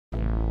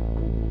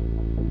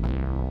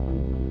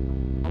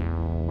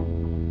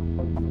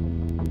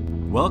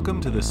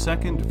Welcome to the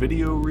second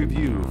video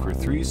review for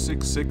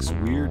 366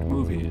 Weird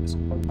Movies.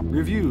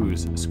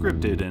 Reviews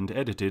scripted and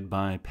edited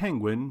by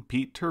Penguin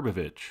Pete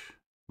Trbovich.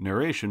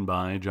 Narration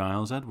by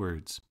Giles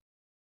Edwards.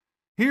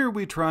 Here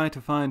we try to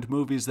find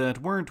movies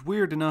that weren't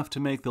weird enough to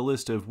make the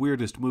list of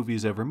weirdest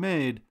movies ever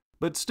made,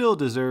 but still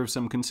deserve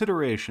some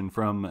consideration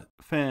from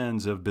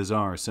fans of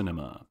bizarre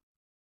cinema.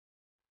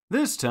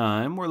 This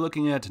time we're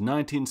looking at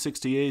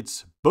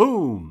 1968's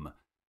Boom!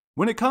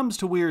 When it comes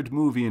to weird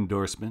movie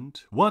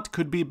endorsement, what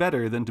could be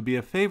better than to be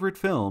a favorite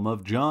film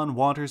of John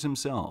Waters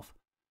himself?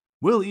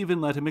 We'll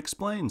even let him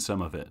explain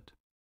some of it.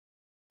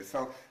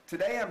 So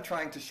today I'm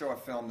trying to show a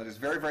film that is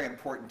very, very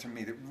important to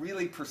me, that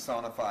really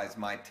personifies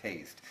my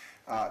taste.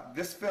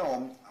 This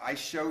film I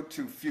showed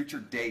to future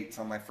dates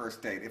on my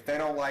first date. If they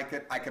don't like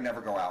it, I can never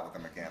go out with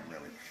them again,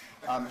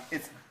 really.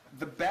 It's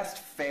the best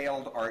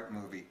failed art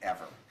movie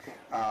ever.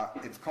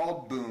 It's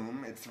called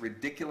Boom. It's a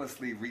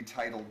ridiculously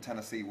retitled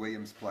Tennessee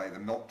Williams play, The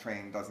Milk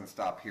Train Doesn't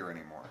Stop Here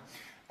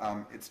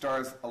Anymore. It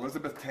stars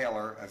Elizabeth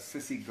Taylor as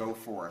Sissy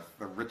Goforth,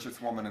 the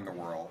richest woman in the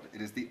world. It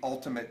is the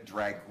ultimate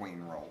drag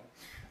queen role.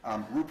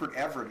 Rupert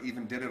Everett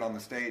even did it on the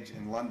stage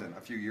in London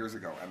a few years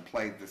ago and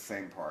played the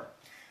same part.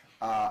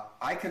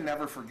 I can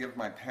never forgive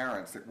my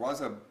parents. It was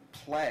a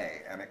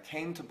play, and it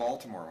came to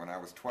Baltimore when I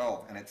was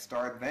 12, and it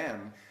starred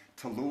then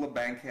Tallulah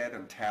Bankhead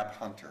and Tab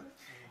Hunter.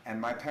 And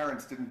my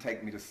parents didn't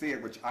take me to see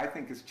it, which I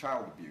think is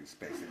child abuse,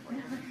 basically.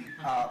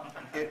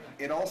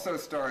 It also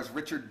stars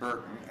Richard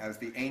Burton as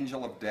the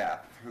Angel of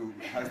Death, who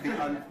has the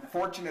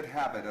unfortunate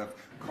habit of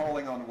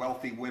calling on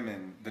wealthy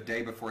women the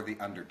day before The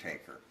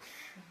Undertaker.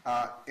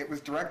 It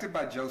was directed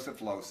by Joseph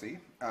Losey,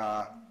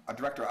 a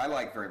director I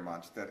like very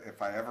much, that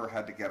if I ever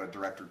had to get a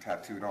director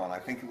tattooed on, I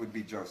think it would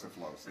be Joseph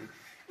Losey.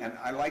 And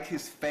I like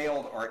his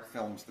failed art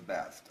films the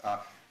best.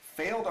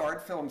 Failed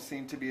art films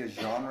seem to be a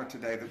genre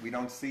today that we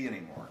don't see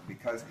anymore,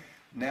 because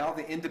now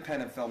the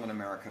independent film in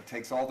America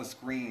takes all the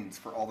screens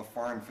for all the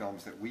foreign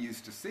films that we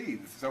used to see,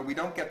 so we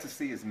don't get to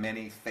see as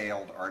many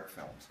failed art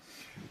films.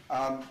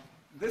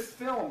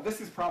 This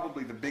is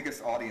probably the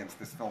biggest audience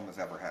this film has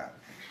ever had.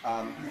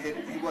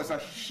 It was a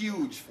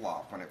huge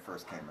flop when it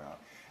first came out.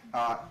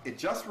 It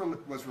just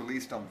was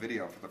released on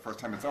video for the first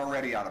time. It's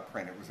already out of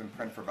print. It was in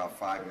print for about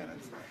 5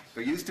 minutes.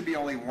 There used to be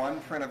only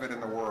one print of it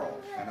in the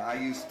world, and I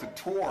used to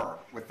tour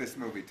with this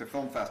movie to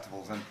film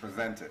festivals and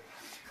present it.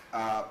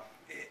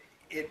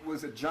 It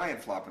was a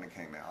giant flop when it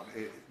came out.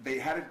 They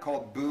had it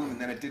called Boom, and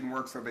then it didn't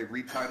work, so they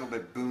retitled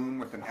it Boom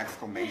with an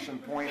exclamation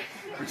point,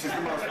 which is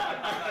the most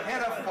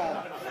pitiful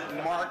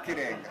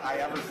marketing I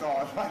ever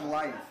saw in my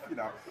life.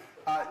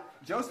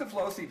 Joseph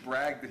Losey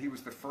bragged that he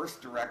was the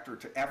first director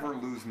to ever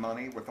lose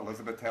money with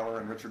Elizabeth Taylor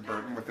and Richard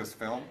Burton with this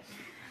film.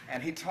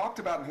 And he talked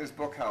about in his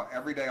book how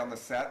every day on the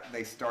set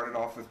they started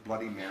off with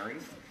Bloody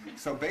Marys.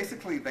 So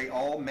basically they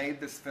all made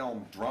this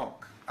film drunk.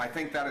 I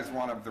think that is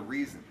one of the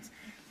reasons.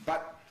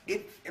 But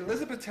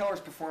Elizabeth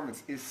Taylor's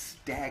performance is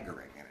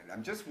staggering in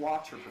it. Just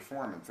watch her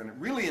performance, and it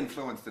really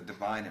influenced the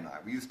Divine and I.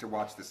 We used to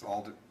watch this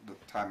all the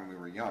time when we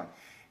were young.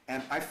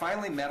 And I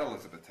finally met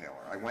Elizabeth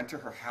Taylor. I went to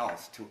her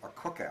house to a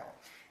cookout.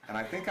 And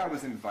I think I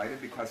was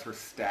invited because her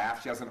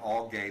staff, she has an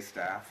all-gay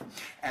staff,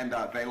 and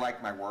they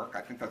like my work.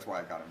 I think that's why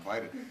I got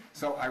invited.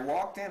 So I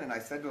walked in and I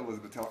said to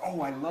Elizabeth Taylor,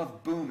 "Oh, I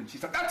love Boom." And she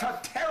said, "That's a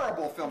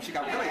terrible film." She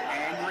got really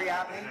angry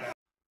at me.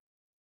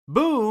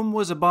 Boom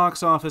was a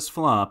box office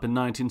flop in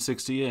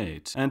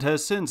 1968 and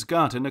has since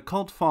gotten a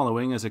cult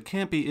following as a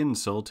campy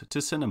insult to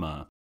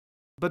cinema.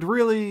 But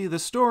really, the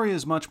story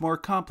is much more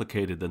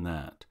complicated than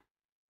that.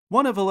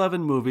 One of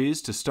 11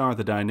 movies to star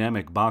the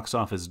dynamic box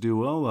office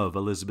duo of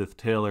Elizabeth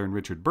Taylor and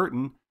Richard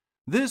Burton,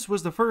 this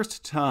was the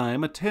first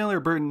time a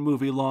Taylor-Burton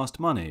movie lost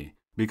money,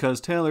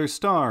 because Taylor's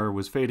star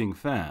was fading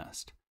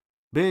fast.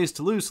 Based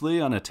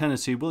loosely on a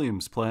Tennessee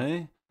Williams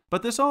play,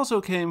 but this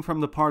also came from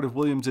the part of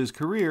Williams's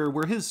career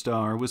where his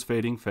star was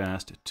fading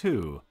fast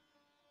too.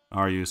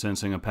 Are you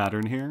sensing a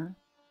pattern here?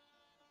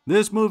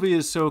 This movie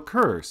is so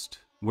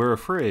cursed, we're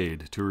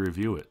afraid to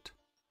review it.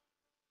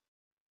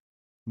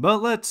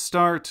 But let's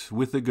start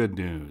with the good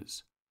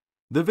news.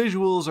 The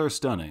visuals are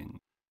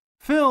stunning.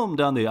 Filmed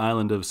on the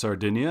island of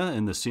Sardinia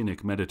in the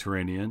scenic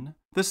Mediterranean,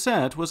 the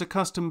set was a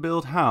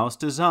custom-built house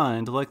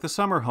designed like the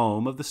summer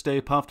home of the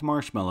Stay Puft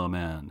Marshmallow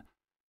Man.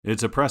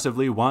 It's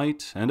oppressively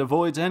white and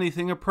avoids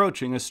anything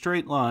approaching a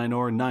straight line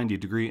or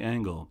 90-degree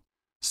angle.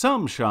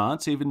 Some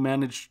shots even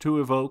managed to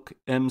evoke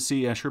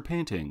M.C. Escher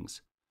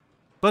paintings.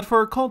 But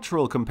for a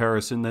cultural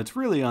comparison that's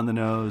really on the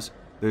nose,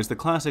 there's the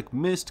classic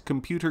Myst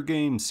computer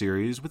game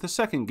series, with the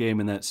second game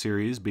in that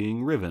series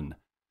being Riven.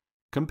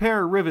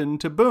 Compare Riven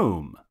to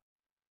Boom.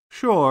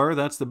 Sure,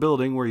 that's the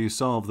building where you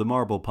solve the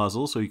marble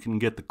puzzle so you can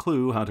get the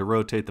clue how to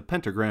rotate the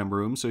pentagram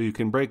room so you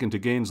can break into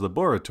Gaines'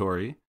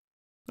 laboratory.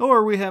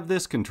 Or we have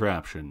this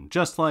contraption,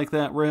 just like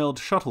that railed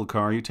shuttle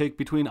car you take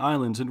between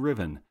islands in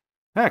Riven.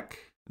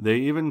 Heck, they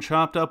even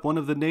chopped up one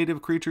of the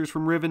native creatures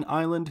from Riven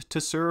Island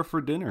to serve for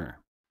dinner.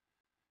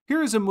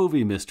 Here's a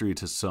movie mystery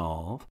to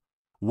solve.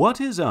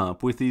 What is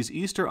up with these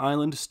Easter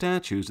Island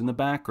statues in the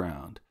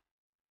background?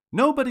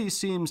 Nobody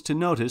seems to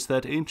notice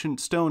that ancient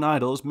stone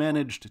idols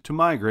managed to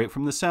migrate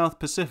from the South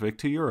Pacific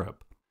to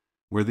Europe.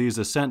 Were these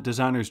a scent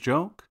designer's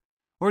joke?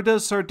 Or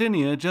does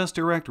Sardinia just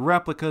erect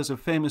replicas of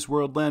famous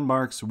world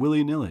landmarks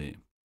willy-nilly?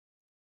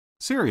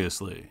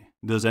 Seriously,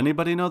 does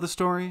anybody know the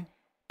story?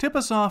 Tip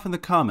us off in the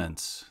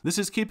comments. This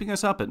is keeping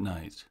us up at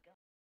night.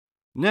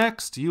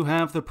 Next, you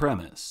have the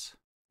premise.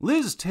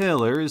 Liz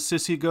Taylor is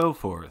Sissy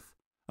Goforth,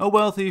 a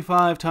wealthy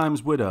 5-time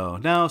widow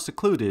now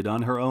secluded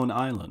on her own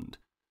island.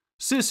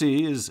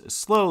 Sissy is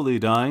slowly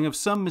dying of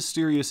some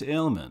mysterious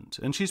ailment,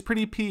 and she's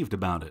pretty peeved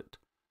about it.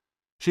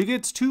 She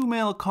gets 2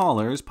 male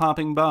callers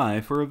popping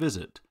by for a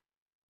visit.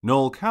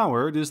 Noel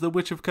Coward is the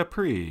Witch of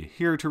Capri,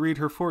 here to read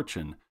her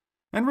fortune,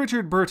 and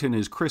Richard Burton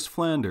is Chris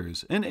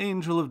Flanders, an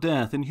angel of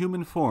death in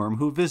human form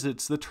who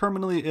visits the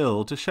terminally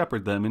ill to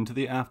shepherd them into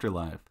the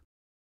afterlife.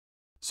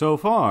 So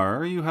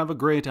far, you have a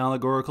great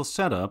allegorical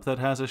setup that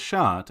has a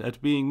shot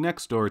at being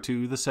next door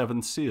to the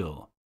Seventh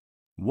Seal.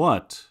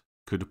 What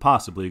could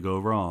possibly go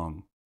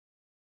wrong?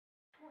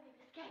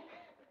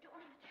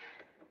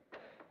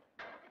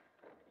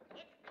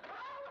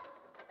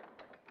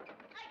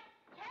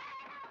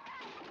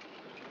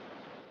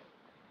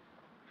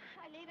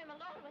 I leave him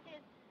alone with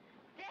his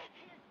death.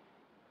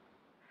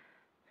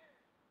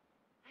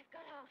 I've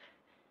got out.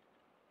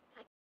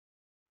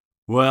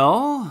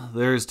 Well,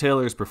 there's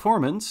Taylor's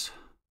performance.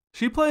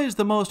 She plays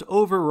the most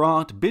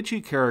overwrought, bitchy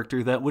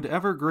character that would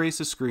ever grace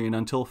a screen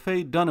until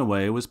Faye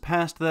Dunaway was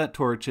passed that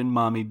torch in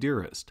Mommy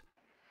Dearest.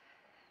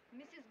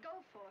 Mrs.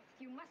 Goforth,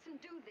 you mustn't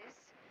do this.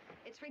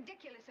 It's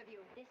ridiculous of you.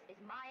 This is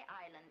my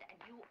island,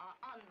 and you are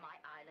on my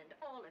island,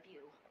 all of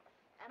you.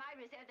 And I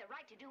reserve the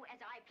right to do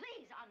as I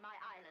please on my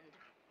island.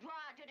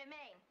 Droit de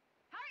domaine.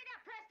 Hurry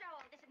up,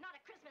 presto! This is not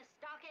a Christmas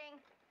stocking.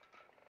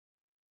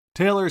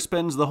 Taylor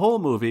spends the whole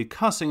movie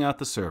cussing out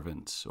the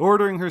servants,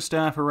 ordering her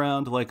staff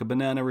around like a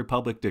Banana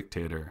Republic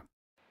dictator.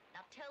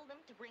 Now tell them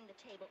to bring the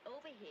table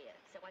over here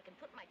so I can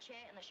put my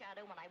chair in the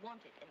shadow when I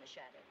want it in the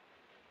shadow.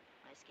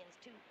 My skin's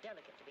too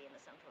delicate to be in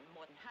the sun for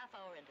more than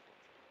half-hour intervals.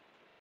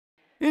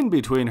 In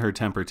between her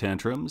temper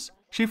tantrums,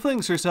 she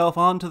flings herself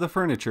onto the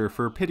furniture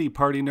for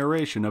pity-party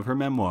narration of her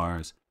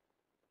memoirs.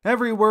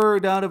 Every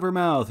word out of her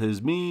mouth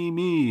is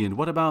me, and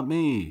what about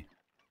me?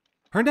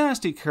 Her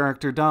nasty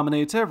character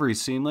dominates every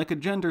scene like a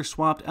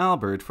gender-swapped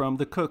Albert from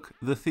The Cook,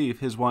 the Thief,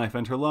 His Wife,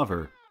 and Her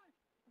Lover.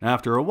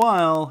 After a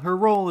while, her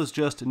role is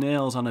just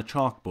nails on a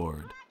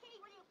chalkboard.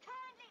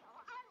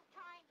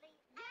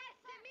 Yes,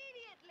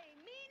 immediately.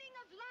 Meaning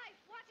of life.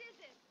 What is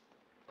it?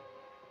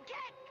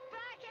 Get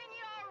back in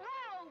your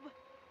robe.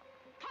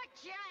 Put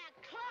your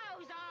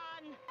clothes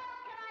on.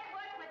 Can I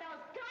work with those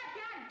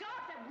goddamn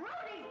dogs that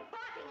Rudy's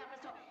barking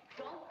at us?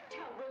 Don't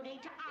tell Rudy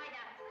to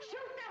either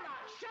shoot them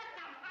or shut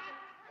them up.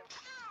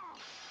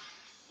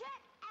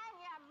 Shit and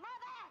your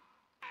mother.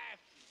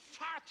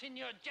 Fart in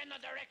your general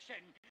direction.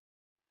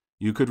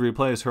 You could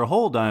replace her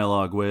whole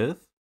dialogue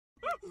with,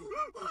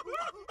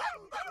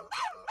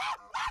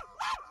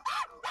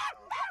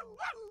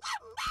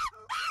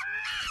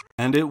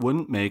 and it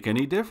wouldn't make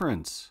any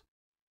difference.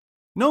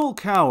 Noel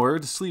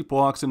Coward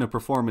sleepwalks in a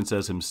performance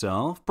as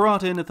himself,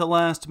 brought in at the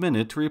last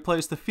minute to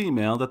replace the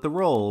female that the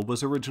role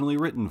was originally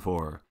written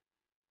for.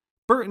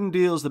 Burton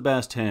deals the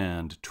best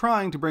hand,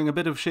 trying to bring a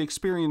bit of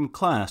Shakespearean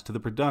class to the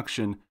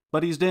production,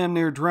 but he's damn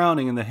near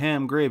drowning in the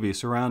ham gravy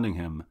surrounding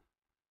him.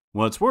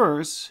 What's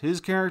worse, his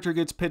character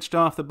gets pitched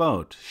off the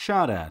boat,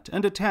 shot at,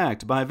 and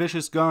attacked by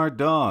vicious guard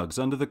dogs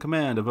under the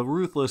command of a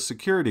ruthless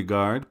security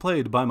guard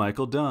played by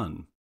Michael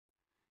Dunn.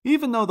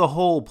 Even though the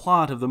whole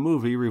plot of the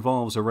movie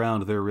revolves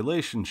around their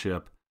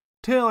relationship,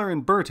 Taylor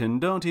and Burton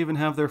don't even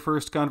have their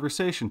first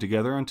conversation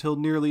together until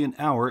nearly an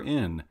hour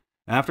in,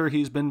 after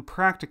he's been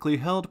practically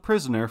held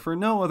prisoner for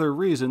no other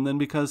reason than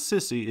because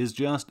Sissy is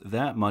just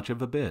that much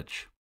of a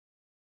bitch.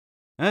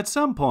 At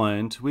some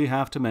point, we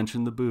have to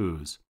mention the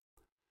booze.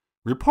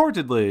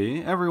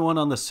 Reportedly, everyone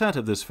on the set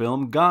of this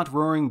film got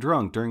roaring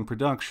drunk during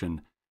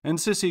production, and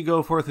Sissy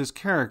Goforth's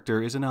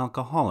character is an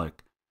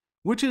alcoholic,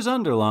 which is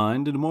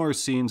underlined in more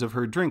scenes of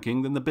her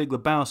drinking than The Big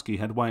Lebowski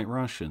had White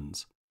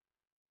Russians.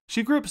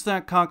 She grips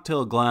that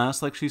cocktail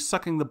glass like she's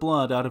sucking the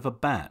blood out of a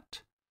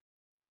bat.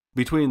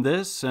 Between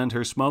this and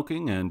her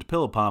smoking and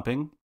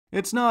pill-popping,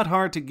 it's not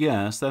hard to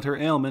guess that her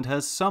ailment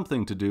has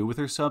something to do with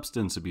her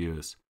substance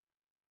abuse.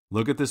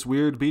 Look at this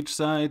weird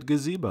beachside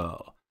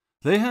gazebo.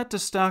 They had to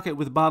stock it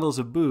with bottles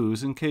of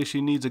booze in case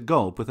she needs a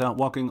gulp without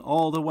walking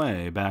all the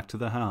way back to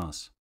the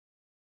house.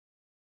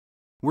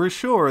 We're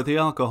sure the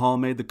alcohol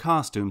made the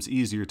costumes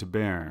easier to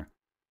bear.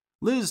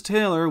 Liz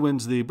Taylor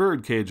wins the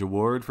Birdcage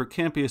Award for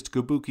campiest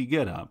kabuki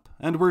getup,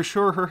 and we're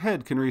sure her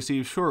head can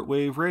receive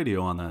shortwave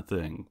radio on that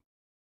thing.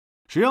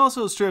 She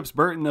also strips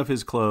Burton of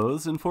his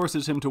clothes and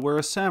forces him to wear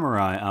a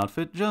samurai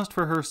outfit just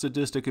for her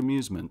sadistic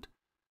amusement.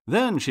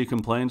 Then she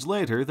complains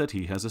later that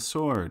he has a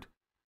sword.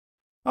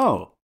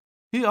 Oh,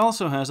 he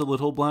also has a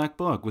little black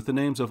book with the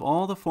names of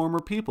all the former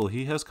people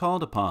he has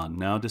called upon,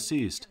 now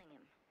deceased.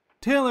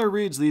 Taylor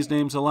reads these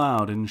names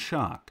aloud in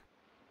shock.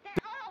 They're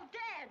all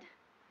dead.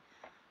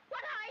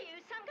 What are you,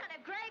 some kind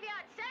of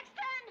graveyard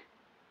sexton?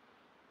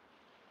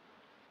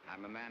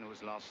 I'm a man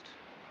who's lost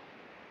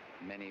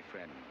many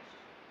friends.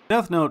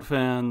 Death Note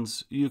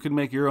fans, you can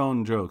make your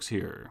own jokes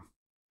here.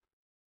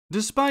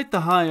 Despite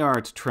the high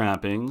art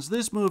trappings,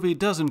 this movie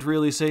doesn't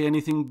really say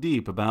anything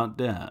deep about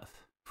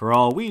death. For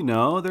all we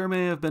know, there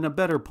may have been a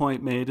better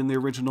point made in the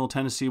original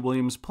Tennessee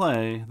Williams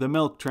play, The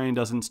Milk Train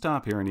Doesn't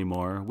Stop Here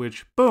Anymore,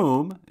 which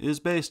Boom is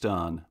based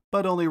on,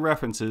 but only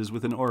references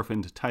with an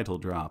orphaned title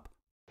drop.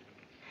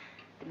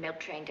 The milk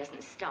train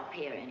doesn't stop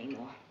here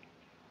anymore.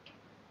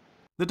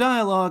 The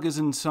dialogue is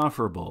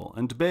insufferable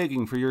and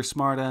begging for your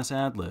smart-ass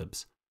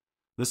ad-libs.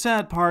 The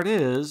sad part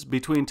is,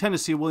 between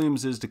Tennessee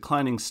Williams'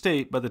 declining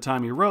state by the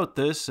time he wrote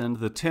this and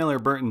the Taylor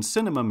Burton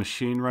cinema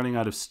machine running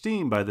out of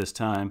steam by this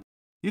time,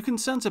 you can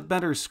sense a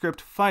better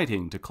script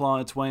fighting to claw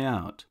its way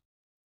out.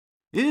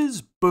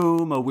 Is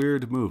Boom a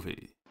weird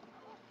movie?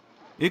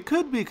 It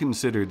could be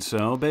considered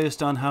so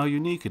based on how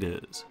unique it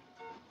is.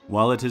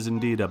 While it is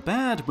indeed a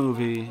bad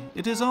movie,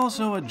 it is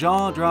also a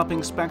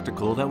jaw-dropping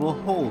spectacle that will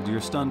hold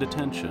your stunned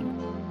attention.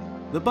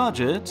 The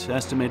budget,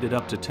 estimated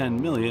up to $10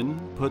 million,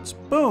 puts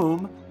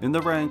Boom in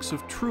the ranks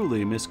of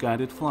truly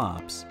misguided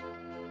flops.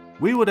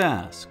 We would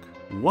ask,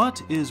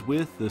 what is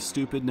with the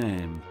stupid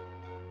name?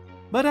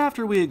 But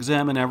after we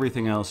examine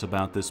everything else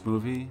about this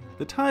movie,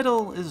 the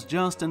title is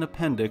just an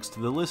appendix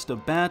to the list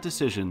of bad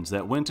decisions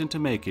that went into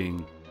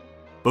making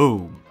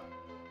Boom.